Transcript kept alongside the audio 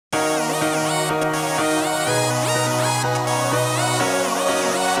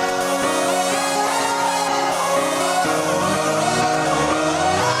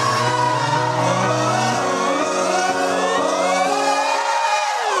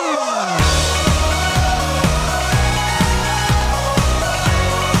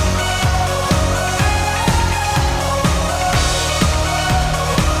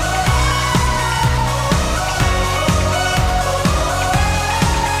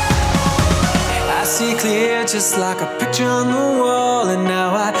see clear, just like a picture on the wall. And now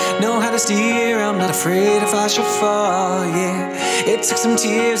I know how to steer, I'm not afraid if I should fall, yeah. It took some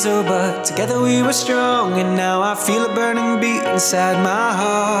tears, oh, but together we were strong. And now I feel a burning beat inside my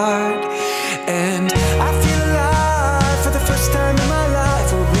heart. And I feel alive for the first time in my life,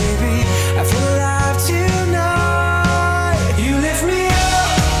 oh baby, I feel alive tonight. You lift me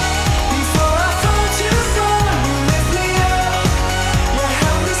up before I fall too far. You lift me up, you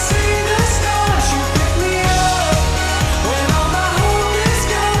help me see the stars. You pick me up when all my hope is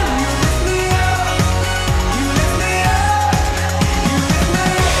gone. You lift me up, you lift me up, you lift me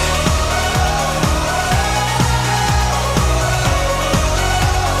up.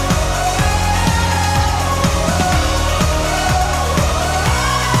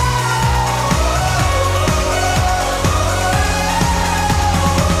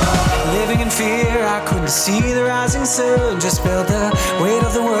 Living in fear, I couldn't see the rising sun. Just felt the weight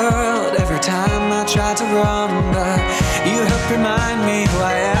of the world every time I tried to run. But you helped remind me who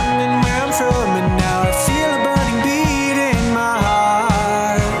I